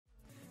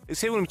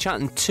Today we'll be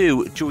chatting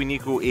to Joey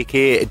Negro,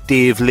 aka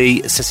Dave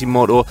Lee, Sissy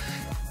Motto,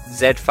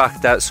 Z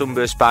Factor,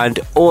 Sunburst Band,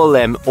 all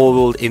them all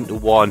rolled into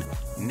one.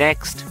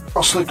 Next.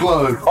 Across the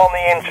globe. On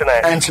the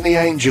internet. Anthony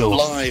Angel.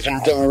 Live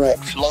and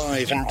direct.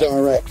 Live and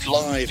direct.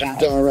 Live and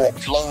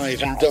direct.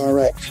 Live and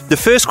direct. The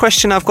first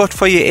question I've got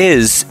for you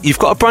is, you've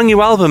got a brand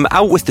new album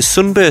out with the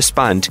Sunburst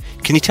Band.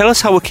 Can you tell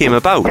us how it came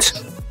about?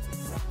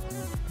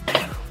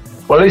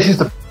 Well, this is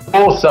the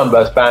fourth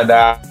Sunburst Band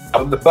album.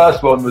 The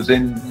first one was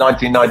in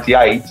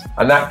 1998,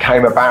 and that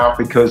came about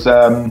because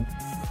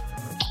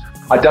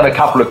I'd done a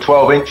couple of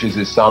 12 inches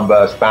as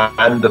Sunburst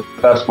Band. The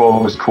first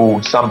one was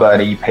called Sunburn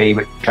EP,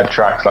 which had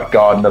tracks like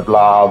Garden of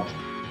Love,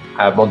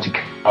 Monte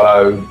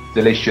Carlo,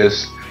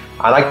 Delicious,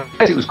 and I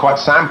guess it was quite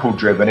sample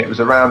driven. It was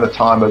around the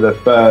time of the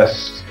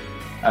first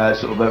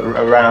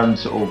around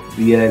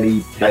the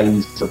early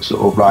days of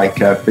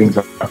things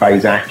like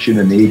Phase Action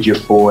and the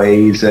Idiot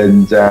Boys,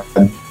 and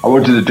I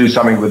wanted to do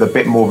something with a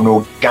bit more of an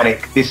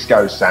organic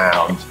disco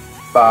sound,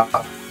 but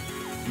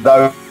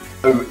though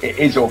it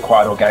is all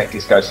quite an organic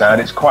disco sound,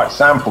 it's quite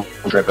sample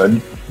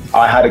driven.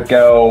 I had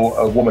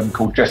a woman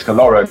called Jessica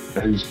Lauren,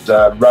 who's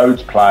a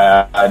Rhodes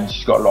player, and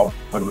she's got a lot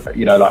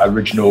of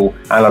original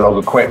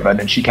analog equipment,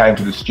 and she came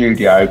to the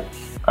studio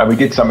and we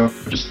did something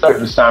just so it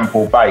was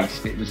sample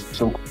based. It was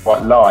still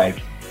quite live,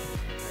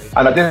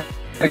 and I did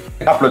a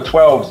couple of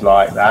 12s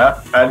like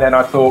that, and then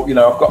I thought,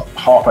 I've got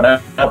half an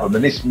album,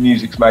 and this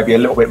music's maybe a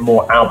little bit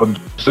more album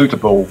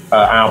suitable.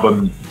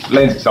 Album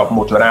lends itself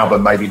more to an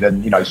album maybe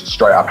than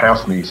straight up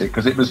house music,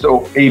 because it was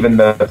even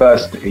the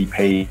first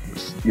EP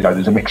was,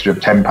 there's a mixture of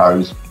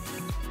tempos,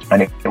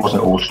 and it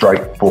wasn't all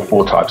straight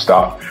 4/4 type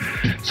stuff.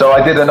 So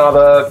I did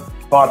another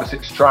 5 or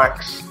 6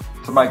 tracks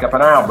to make up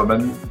an album,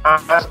 and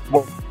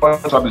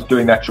once I was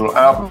doing the actual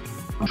album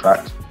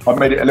tracks, I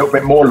made it a little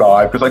bit more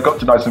live, because I got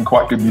to know some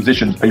quite good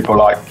musicians, people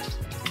like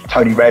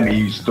Tony Remy,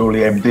 who's still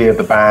the MD of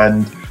the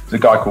band. There's a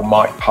guy called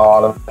Mike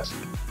Parler,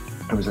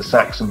 who was a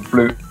sax and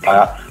flute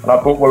player, and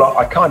I thought, well,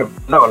 I kind of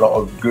know a lot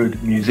of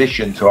good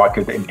musicians who I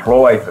could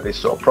employ for this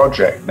sort of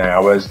project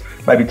now, whereas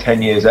maybe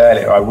 10 years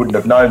earlier I wouldn't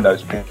have known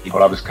those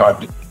people. I was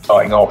kind of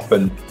starting off,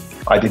 and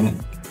I didn't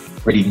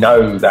really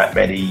know that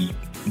many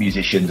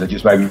musicians. I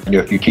just maybe knew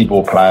a few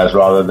keyboard players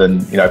rather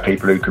than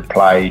people who could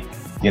play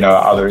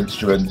other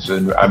instruments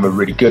and were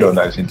really good on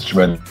those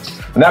instruments.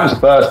 And that was the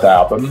first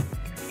album.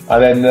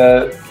 And then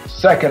the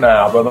second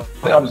album, I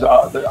think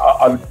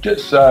I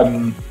just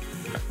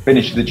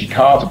finished the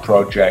Jakarta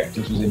project.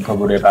 This was in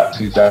probably about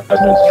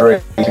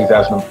 2003,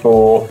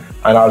 2004,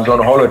 and I was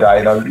on holiday,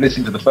 and I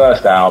listened to the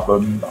first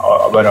album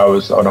when I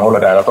was on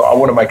holiday, and I thought, I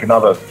want to make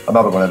another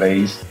one of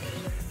these.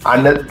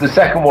 And the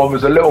second one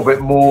was a little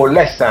bit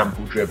less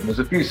sample driven. There's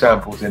a few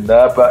samples in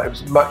there, but it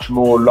was much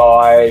more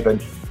live,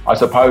 and I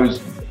suppose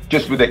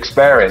just with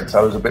experience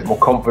I was a bit more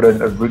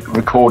confident of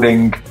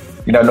recording,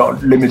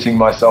 not limiting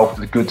myself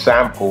to the good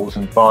samples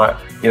and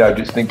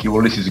just thinking,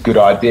 well, this is a good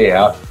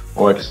idea,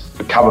 or it's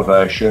a cover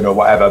version or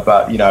whatever,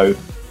 but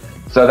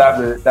so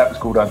that was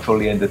called Until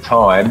the End of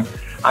Time.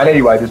 And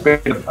anyway, there's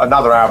been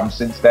another album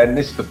since then.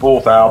 This is the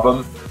fourth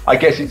album. I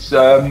guess it's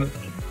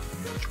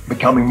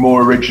becoming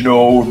more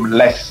original,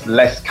 less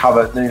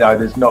cover.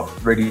 There's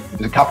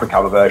a couple of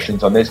cover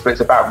versions on this, but it's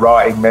about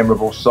writing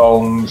memorable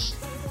songs,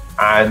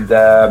 and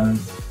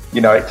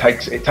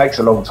it takes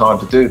a long time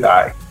to do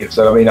that.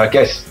 So I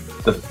guess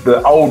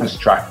the oldest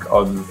track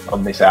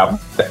on this album,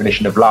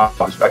 Definition of Love,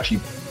 was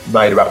actually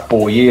made about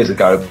 4 years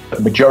ago.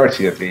 The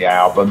majority of the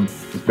album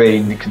has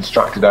been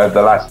constructed over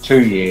the last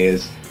 2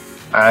 years,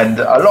 and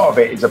a lot of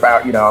it is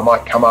about I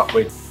might come up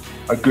with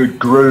a good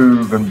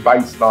groove and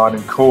bass line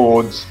and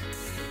chords.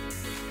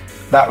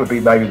 That would be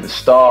maybe the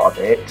start of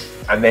it,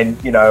 and then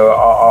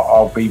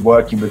I'll be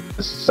working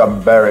with some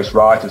various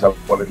writers. I've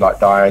worked with like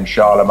Diane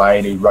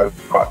Charlemagne, who wrote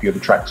quite a few of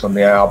the tracks on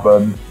the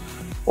album,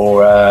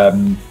 or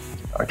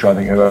I try and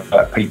think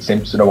of Pete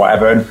Simpson or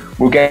whatever, and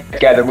we'll get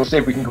together and we'll see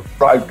if we can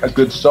write a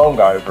good song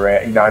over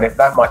it. And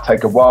that might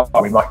take a while.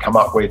 We might come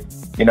up with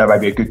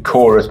maybe a good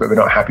chorus, but we're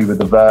not happy with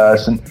the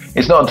verse, and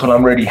it's not until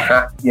I'm really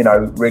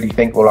really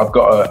think, well, I've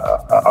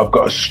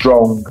got a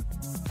strong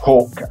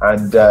hook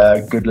and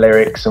good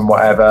lyrics and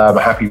whatever, I'm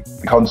happy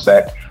with the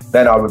concept,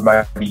 then I would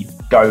maybe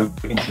go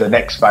into the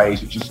next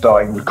phase, which is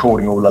starting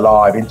recording all the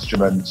live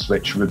instruments,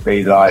 which would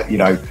be like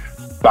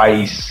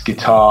bass,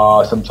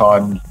 guitar,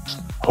 sometimes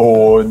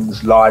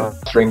horns, live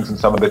strings in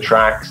some of the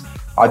tracks.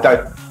 I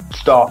don't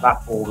start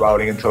that all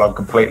rolling until I'm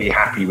completely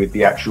happy with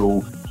the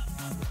actual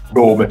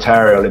raw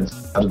material in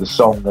terms of the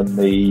song and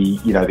the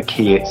the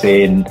key it's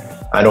in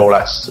and all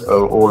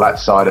that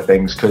side of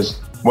things, because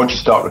once you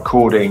start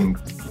recording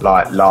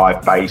like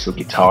live bass or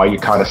guitar, you're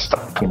kind of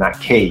stuck in that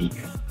key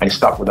and you're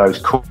stuck with those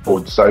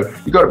chords. So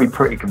you've got to be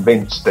pretty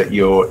convinced that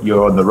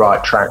you're on the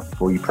right track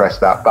before you press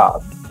that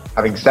button.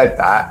 Having said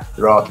that,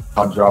 there are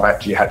times where I've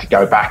actually had to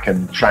go back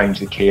and change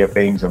the key of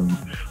things and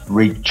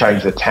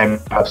change the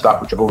tempo stuff,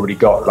 which I've already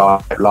got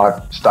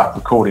live stuff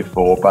recorded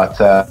for, but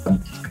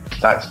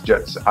that's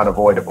just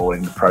unavoidable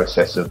in the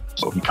process of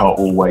you can't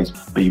always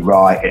be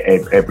right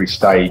at every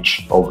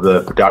stage of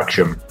the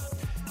production.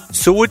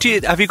 So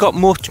have you got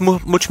much more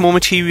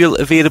material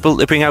available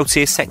to bring out,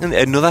 say,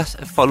 another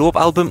follow-up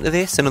album to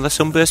this, another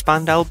Sunburst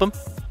Band album?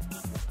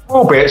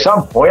 Will be at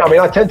some point. I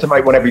mean, I tend to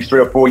make one every 3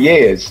 or 4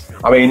 years.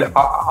 I mean,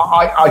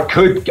 I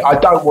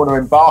don't want to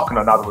embark on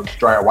another one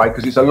straight away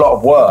because it's a lot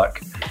of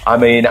work. I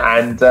mean,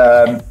 and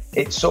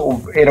it's sort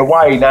of, in a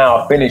way, now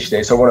I've finished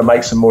this, I want to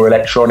make some more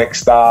electronic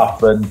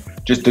stuff and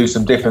just do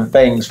some different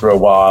things for a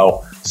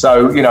while.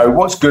 So, you know,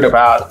 what's good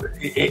about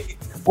it,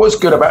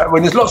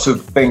 there's lots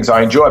of things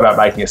I enjoy about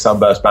making a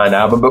Sunburst Band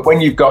album, but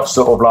when you've got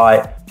sort of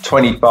like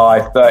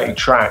 25, 30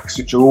 tracks,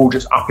 which are all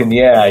just up in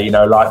the air, you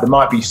know, like there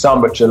might be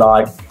some which are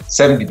like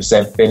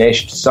 70%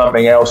 finished,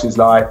 something else is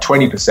like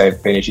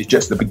 20% finished, it's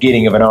just the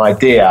beginning of an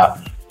idea,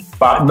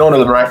 but none of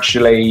them are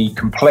actually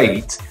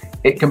complete.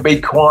 It can be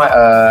quite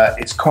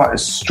a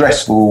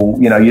stressful,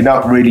 you know, you're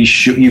not really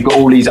sure, you've got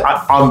all these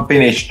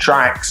unfinished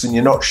tracks and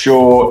you're not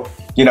sure,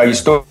 you know, you're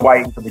still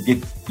waiting for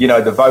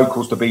the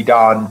vocals to be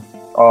done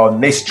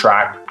on this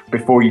track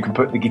before you can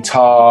put the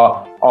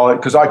guitar on,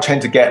 because I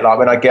tend to get, like,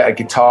 when I get a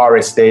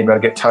guitarist in, when I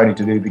get Tony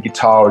to do the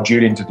guitar or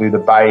Julian to do the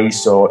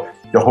bass or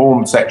the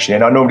horn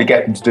section, I normally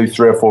get them to do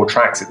 3 or 4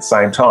 tracks at the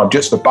same time,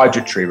 just for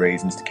budgetary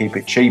reasons, to keep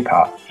it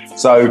cheaper.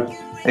 So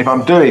if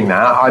I'm doing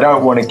that, I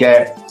don't want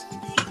to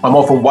I'm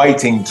often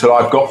waiting till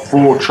I've got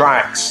 4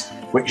 tracks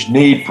which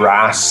need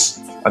brass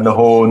and the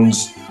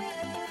horns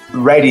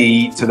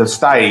ready to the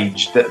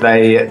stage that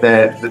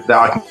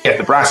I can get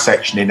the brass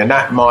section in, and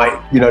that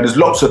might, you know, there's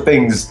lots of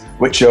things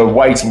which are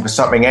waiting for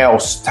something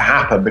else to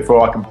happen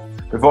before I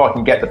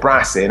can get the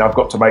brass in. I've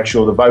got to make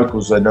sure the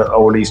vocals and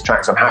all these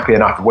tracks I'm happy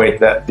enough with,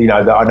 that, you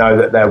know, that I know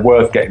that they're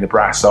worth getting the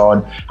brass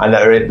on and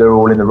that they're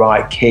all in the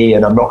right key,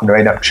 and I'm not going to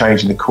end up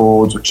changing the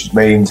chords, which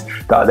means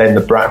that then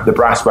the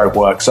brass won't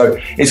work. So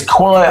it's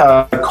quite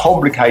a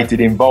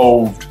complicated,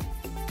 involved,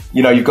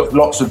 you know, you've got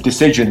lots of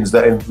decisions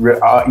that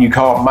you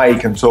can't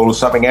make until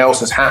something else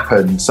has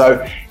happened.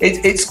 So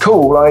it's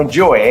cool, I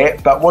enjoy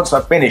it, but once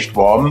I've finished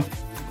one,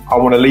 I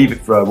want to leave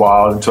it for a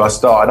while until I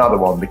start another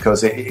one,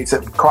 because it's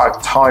quite a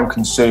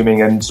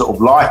time-consuming and sort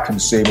of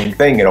life-consuming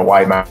thing in a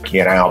way, making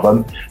an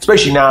album,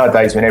 especially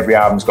nowadays when every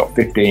album's got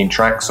 15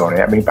 tracks on it.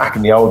 I mean, back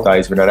in the old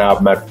days when an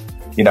album had,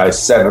 you know,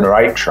 7 or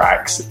 8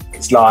 tracks,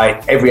 it's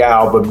like every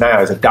album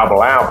now is a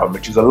double album,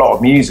 which is a lot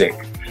of music.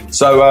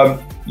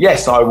 So,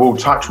 yes, I will,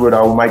 touch wood,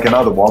 I will make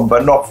another one,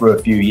 but not for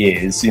a few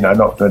years, you know,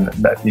 not for,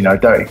 you know,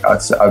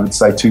 I would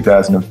say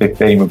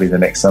 2015 will be the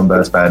next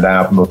Sunburst Band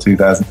album, or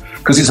 2000,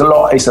 because it's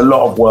a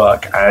lot of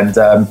work, and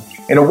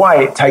in a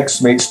way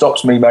it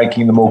stops me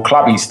making the more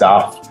clubby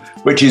stuff,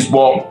 which is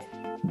what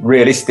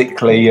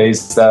realistically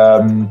is,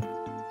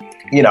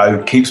 you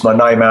know, keeps my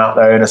name out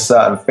there in a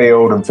certain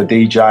field and for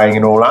DJing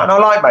and all that, and I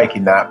like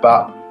making that,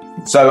 but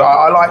so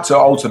I like to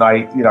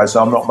alternate, you know,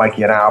 so I'm not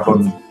making an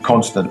album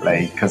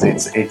constantly, because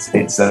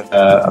it's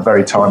a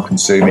very time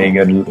consuming,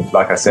 and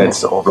like I said,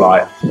 sort of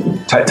like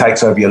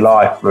takes over your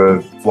life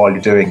while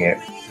you're doing it.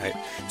 Right.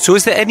 So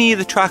is there any of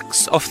the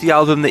tracks off the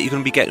album that you're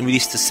going to be getting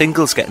released as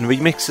singles, getting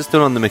remixes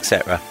done on them,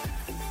 etc.?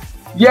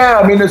 Yeah,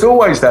 I mean, that's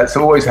always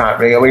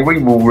happening. I mean, we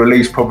will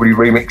release probably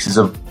remixes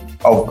of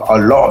a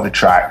lot of the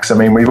tracks. I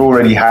mean, we've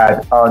already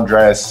had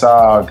Andreas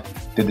Sarg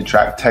did the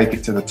track Take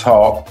It to the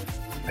Top.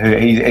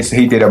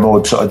 He did a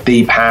more sort of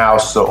deep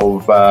house, sort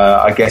of,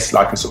 I guess,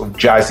 like a sort of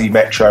jazzy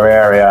metro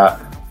area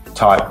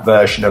type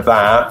version of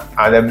that.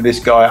 And then this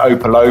guy,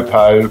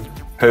 Opalopo,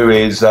 who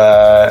is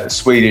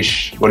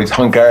Swedish, well, he's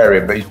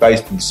Hungarian, but he's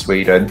based in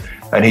Sweden.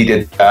 And he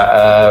did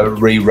a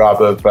re-rub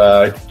of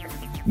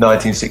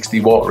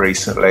 1960 Watt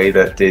recently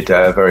that did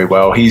very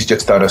well. He's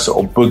just done a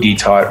sort of boogie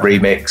type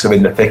remix of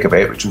In the Thick of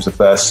It, which was the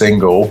first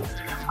single.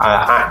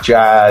 At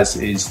Jazz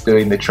is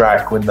doing the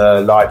track When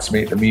the Lights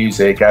Meet the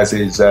Music, as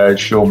is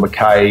Sean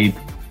McCabe.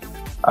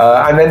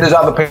 And then there's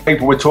other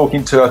people we're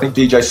talking to. I think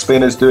DJ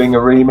Spinner's doing a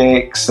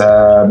remix,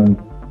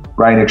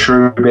 Raina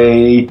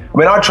Truby. I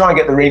mean, I try and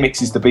get the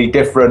remixes to be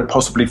different,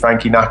 possibly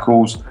Frankie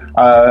Knuckles.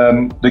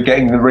 They're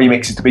getting the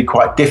remixes to be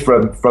quite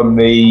different from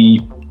the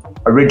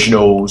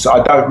originals.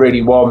 I don't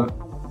really want,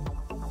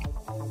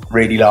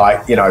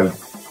 like, you know,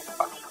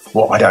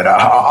 well, I don't know.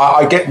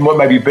 I get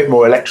maybe a bit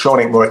more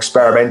electronic, more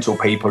experimental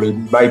people who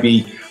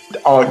maybe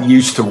aren't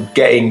used to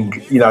getting,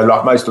 you know,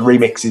 like most of the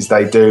remixes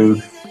they do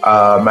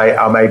are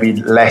maybe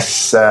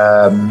less,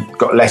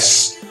 got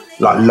less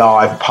like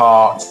live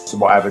parts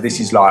and whatever. This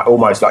is like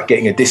almost like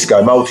getting a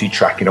disco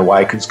multi-track in a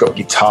way, because it's got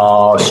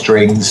guitar,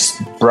 strings,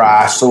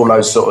 brass, all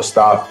those sort of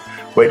stuff,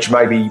 which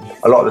maybe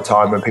a lot of the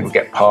time when people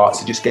get parts,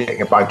 they're just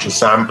getting a bunch of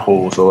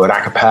samples or an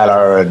a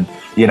cappella and,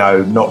 you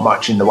know, not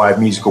much in the way of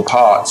musical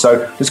parts. So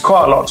there's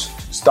quite a lot of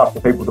stuff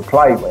for people to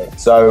play with.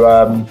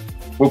 So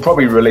we'll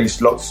probably release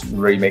lots of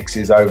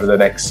remixes over the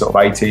next sort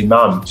of 18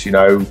 months, you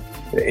know.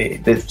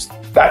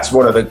 That's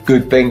one of the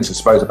good things, I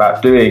suppose,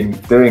 about doing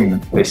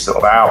this sort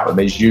of album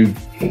is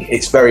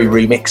it's very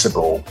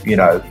remixable, you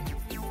know.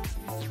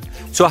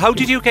 So how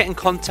did you get in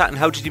contact, and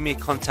how did you make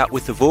contact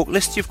with the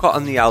vocalists you've got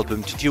on the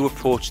album? Did you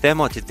approach them,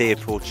 or did they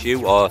approach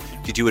you, or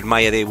did you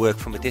admire their work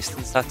from a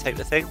distance, that type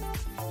of thing?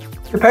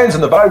 Depends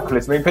on the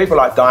vocalist. I mean, people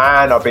like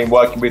Diane I've been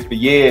working with for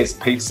years,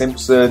 Pete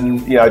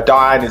Simpson. You know,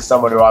 Diane is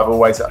someone who I've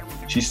always...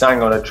 She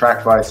sang on a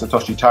track by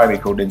Satoshi Tomi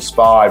called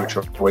Inspired, which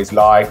I've always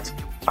liked.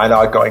 And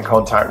I got in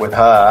contact with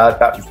her.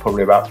 That was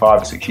probably about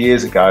 5 or 6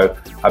 years ago.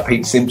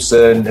 Pete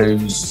Simpson,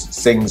 who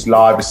sings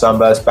live with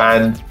Sunburst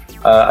Band,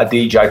 a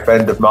DJ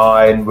friend of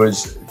mine,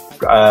 was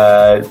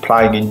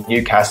playing in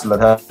Newcastle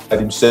and heard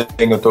him sing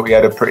and thought he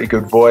had a pretty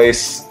good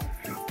voice.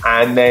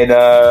 And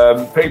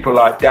then people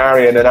like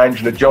Darian and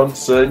Angela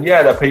Johnson,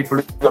 they're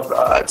people,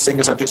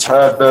 singers. I've just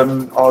heard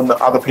them on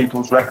other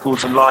people's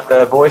records and like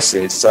their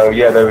voices. So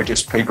they were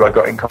just people I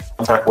got in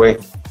contact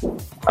with.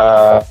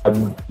 I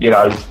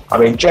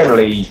mean,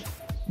 generally,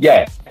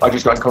 I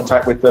just got in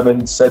contact with them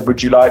and said,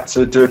 would you like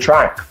to do a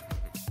track?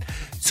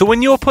 So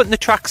when you're putting the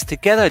tracks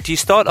together, do you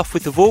start off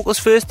with the vocals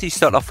first? Do you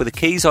start off with the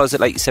keys, or is it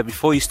like you said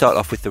before, you start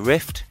off with the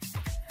riff?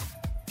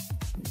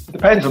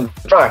 Depends on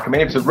the track. I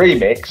mean, if it's a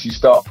remix, you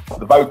start with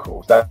the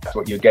vocals. That's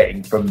what you're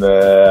getting from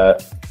the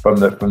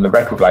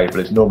record label.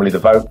 It's normally the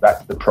vocal.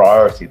 That's the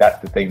priority. That's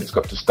the thing that's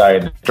got to stay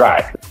in the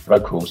track.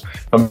 Vocals.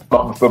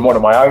 From one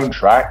of my own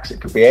tracks,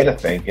 it could be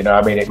anything. You know,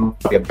 I mean, it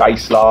might be a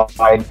bass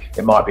line,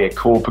 it might be a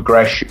chord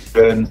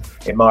progression,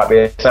 it might be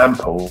a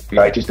sample. You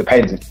know, it just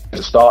depends. It's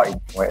a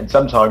starting point, and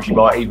sometimes you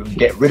might even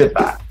get rid of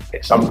that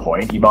at some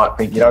point. You might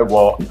think, you know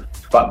what.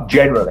 But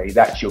generally,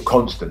 that's your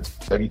constant.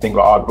 So you think,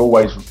 well, I've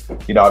always,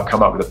 I've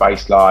come up with a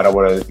bass line. I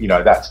want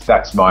to,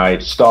 that's my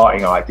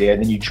starting idea.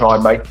 And then you try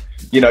and make,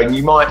 and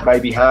you might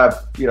maybe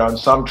have, on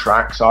some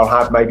tracks, I'll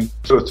have maybe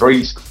 2 or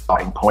 3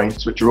 starting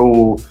points, which are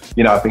all,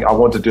 I think I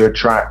want to do a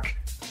track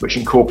which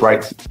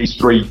incorporates these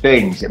 3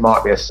 things. It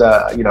might be a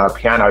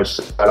piano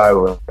solo,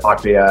 or it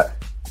might be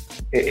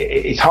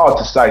it's hard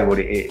to say what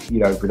it is,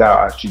 without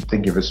actually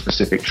thinking of a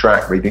specific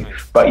track, really.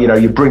 But,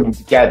 you're bringing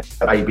together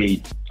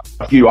maybe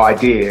a few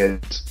ideas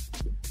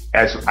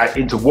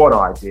into one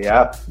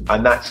idea,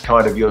 and that's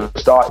kind of your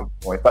starting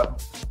point.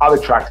 But other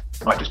tracks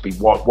might just be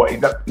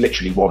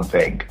literally one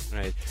thing.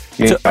 Right.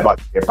 It might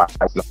be a bass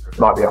line, it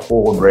might be a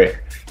horn riff.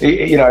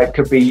 It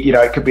could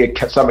be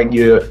something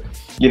you're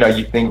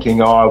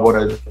thinking, I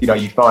want to,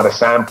 you find a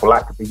sample,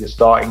 that could be your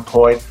starting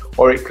point.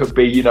 Or it could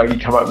be, you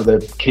come up with a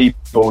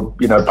keyboard,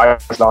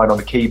 bass line on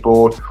the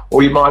keyboard.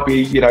 Or you might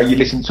be, you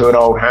listen to an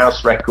old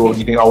house record and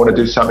you think, I want to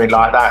do something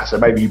like that. So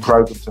maybe you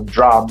program some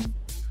drums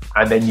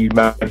and then you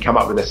maybe come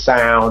up with a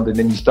sound, and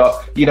then you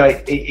start,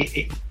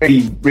 it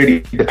really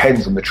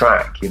depends on the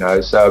track,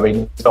 So, I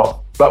mean, it's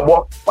not, but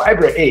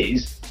whatever it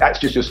is, that's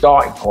just your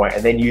starting point,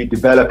 and then you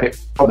develop it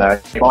from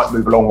there. It might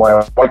move a long way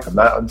away from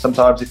that, and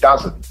sometimes it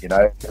doesn't,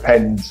 It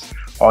depends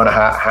on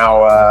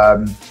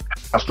how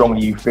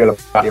strongly you feel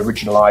about the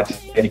original idea,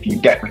 and if you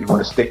definitely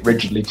want to stick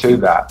rigidly to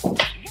that.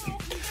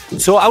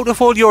 So out of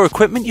all your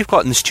equipment you've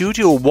got in the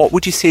studio, what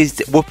would you say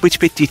is, which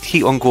bit do you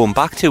keep on going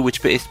back to?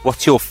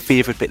 What's your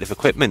favourite bit of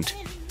equipment?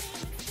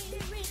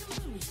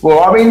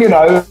 Well, I mean,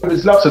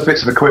 there's lots of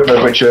bits of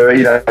equipment which are,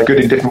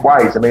 good in different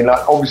ways. I mean,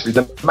 like, obviously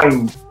the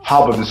main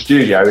hub of the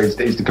studio is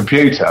the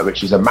computer,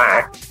 which is a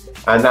Mac.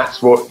 And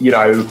that's what,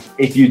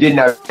 if you didn't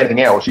have anything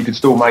else, you could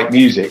still make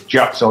music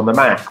just on the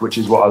Mac, which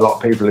is what a lot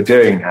of people are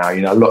doing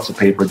now. Lots of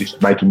people are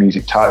just making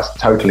music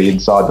totally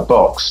inside the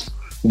box.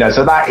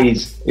 So that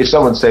is, if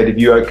someone said if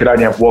you could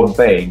only have one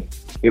thing,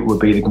 it would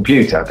be the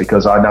computer,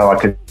 because I know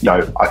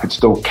I could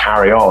still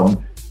carry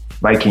on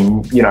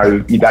making,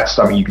 that's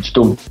something you could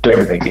still do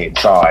everything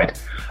inside.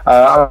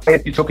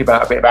 If you're talking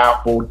about a bit of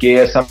outboard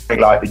gear, something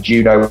like the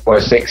Juno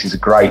 106 is a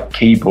great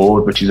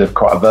keyboard, which is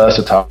quite a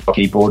versatile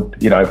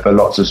keyboard, for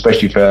lots of,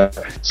 especially for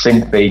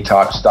synthy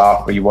type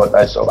stuff where you want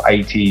those sort of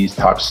 80s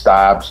type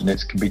stabs, and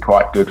it can be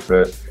quite good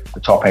for the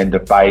top end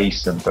of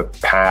bass and for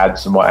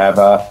pads and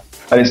whatever.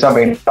 And it's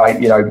something like,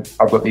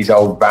 I've got these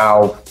old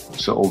Valve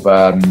sort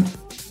of,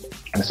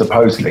 and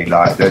supposedly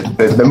like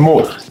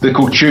they're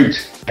called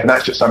tubes, and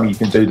that's just something you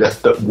can do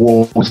that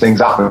walls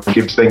things up and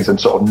gives things a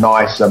sort of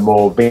nicer,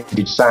 more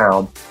vintage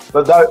sound.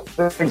 But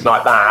things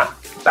like that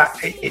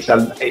it's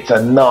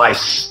a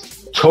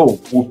nice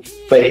tool,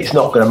 but it's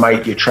not going to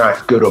make your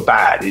track good or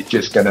bad. It's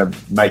just going to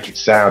make it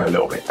sound a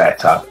little bit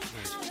better.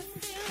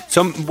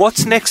 So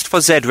what's next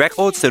for Z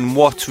Records then?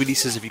 What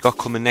releases have you got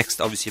coming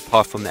next, obviously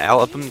apart from the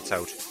album that's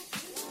out?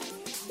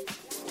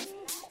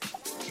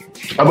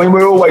 I mean,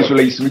 we're always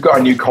releasing. We've got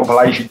a new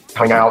compilation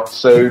coming out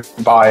soon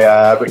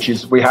by,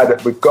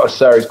 we've got a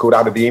series called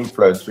Under the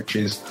Influence, which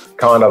is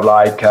kind of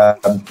like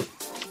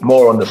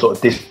more on the sort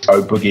of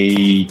disco,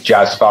 boogie,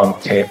 jazz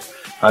funk tip.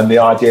 And the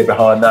idea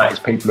behind that is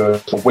people are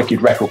sort of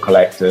wicked record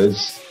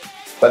collectors,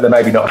 but they're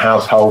maybe not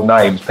household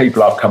names.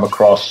 People I've come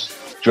across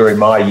during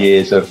my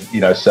years of,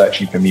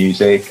 searching for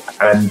music.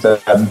 And we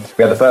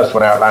had the first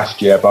one out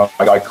last year by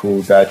a guy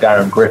called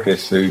Darren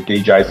Griffiths, who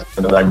DJs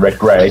under the name Red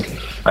Greg.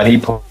 And he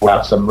pulled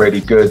out some really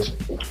good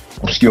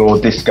obscure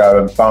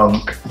disco and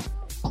funk.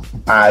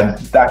 And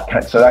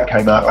that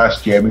came out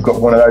last year. And we've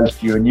got one of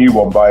those, a new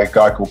one by a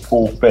guy called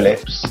Paul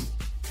Phillips.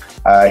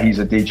 He's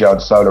a DJ on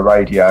Solar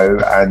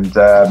Radio,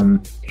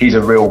 and he's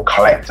a real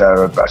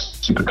collector, a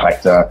super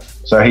collector.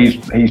 So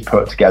he's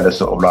put together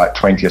sort of like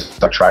 20 or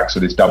so tracks for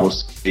this double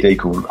CD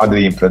called Under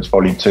the Influence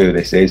Volume 2,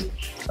 this is.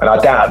 And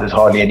I doubt there's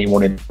hardly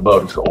anyone in the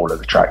world who's got all of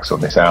the tracks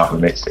on this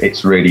album.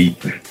 It's really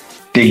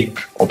deep,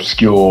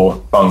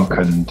 obscure funk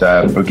and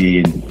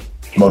boogie and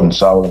modern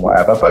soul and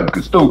whatever, but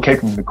still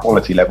keeping the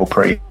quality level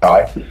pretty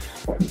high.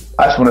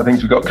 That's one of the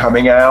things we've got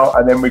coming out.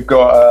 And then we've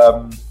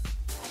got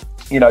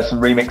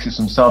some remixes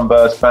from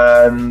Sunburst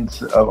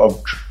Band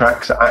of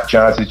tracks that At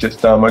Jazz has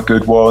just done a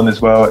good one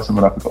as well. It's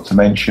someone I forgot to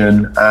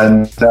mention.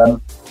 And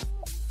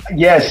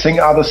sing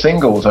other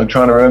singles. I'm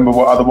trying to remember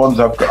what other ones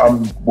I've got.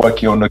 I'm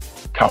working on a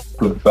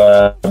couple of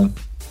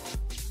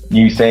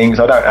new things.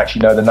 I don't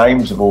actually know the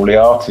names of all the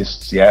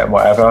artists yet and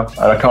whatever, and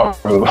I can't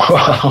remember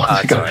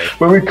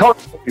well, we're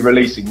constantly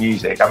releasing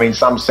music. I mean,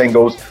 some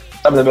singles,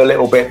 some of them are a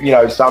little bit,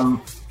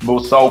 some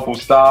more soulful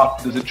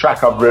stuff. There's a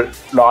track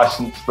I've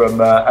licensed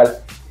from a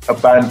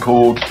band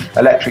called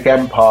Electric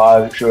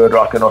Empire, which are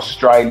like an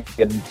Australian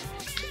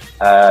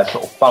sort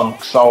of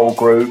funk soul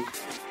group,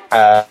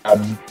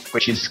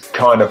 which is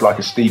kind of like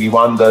a Stevie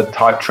Wonder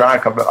type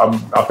track.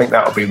 I think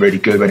that'll be really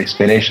good when it's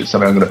finished. It's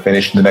something I'm going to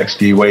finish in the next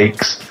few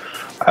weeks.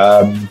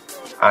 And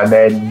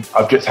then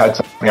I've just had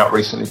something out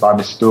recently by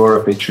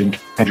Mistura featuring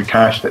Kendra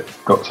Cash that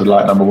got to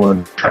like number 1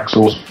 on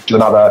Traxsource, which is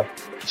another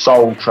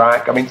soul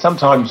track. I mean,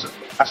 sometimes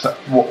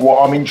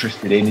what I'm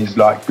interested in is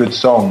like good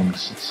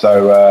songs.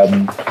 So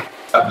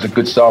that was a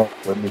good song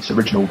in this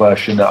original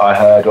version that I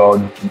heard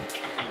on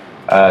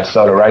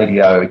Solar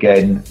Radio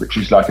again, which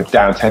is like a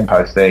down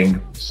tempo thing.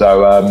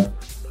 So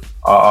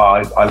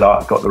I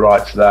got the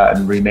rights to that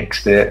and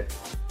remixed it.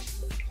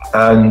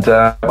 And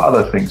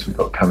other things we've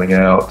got coming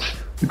out.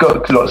 We've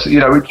got lots,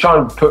 we're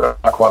trying to put out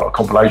quite a lot of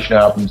compilation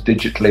albums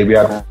digitally. We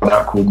had one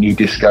out called New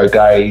Disco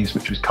Days,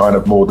 which was kind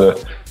of more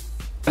the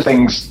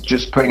things,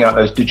 just putting out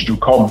those digital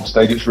comps.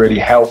 They just really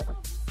help,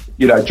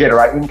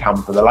 generate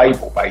income for the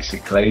label,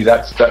 basically.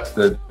 That's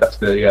the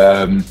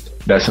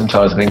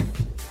sometimes I think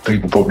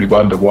people probably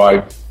wonder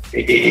why.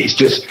 It's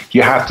just,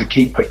 you have to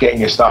keep getting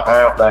your stuff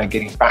out there and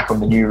getting it back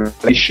on the new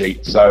release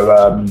sheet.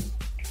 So,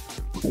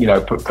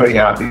 putting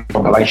out the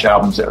compilation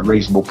albums at a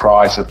reasonable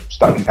price of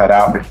stuff you've had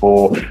out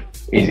before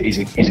is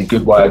a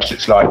good way of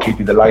just like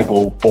keeping the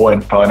label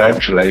buoyant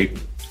financially.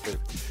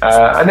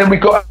 And then we've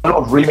got a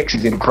lot of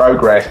remixes in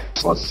progress.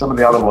 Some of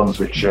the other ones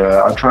which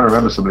I'm trying to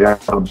remember, some of the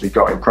albums we've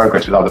got in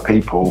progress with other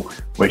people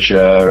which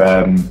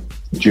are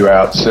due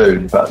out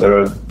soon, but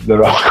there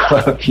are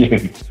quite a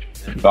few,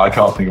 but I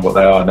can't think of what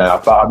they are now.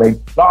 But I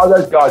mean, like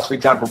those guys, for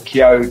example,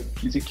 Kiodi,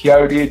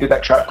 who did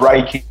that track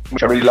Breaking,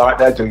 which I really like.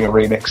 They're doing a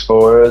remix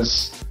for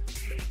us.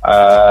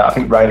 I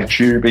think Raina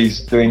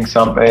Tubi's doing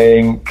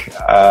something.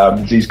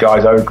 These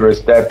guys,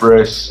 Ogres,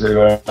 Debris, who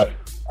are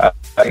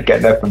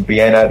getting there from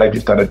Vienna, they've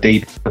just done a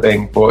deep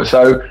thing for it.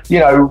 So,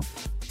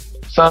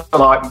 some of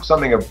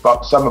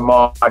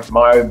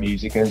my own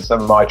music and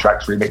some of my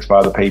tracks remixed by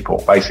other people.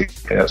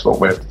 Basically, that's what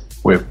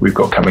we've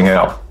got coming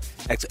out.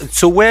 Excellent.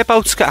 So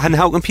whereabouts and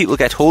how can people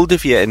get hold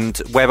of you, and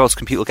whereabouts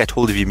can people get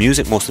hold of your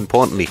music, most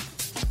importantly?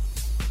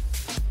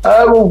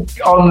 Well,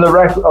 on the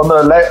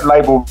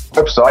label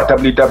website,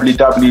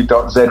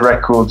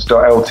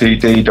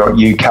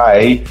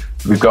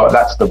 www.zrecords.ltd.uk,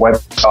 that's the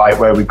website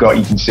where you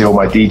can see all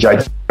my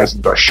DJs.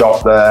 We've got a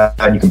shop there,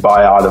 and you can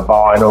buy either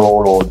vinyl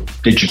or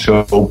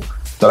digital.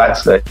 So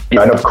that's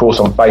and of course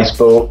on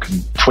Facebook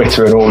and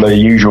Twitter and all the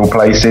usual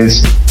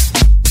places.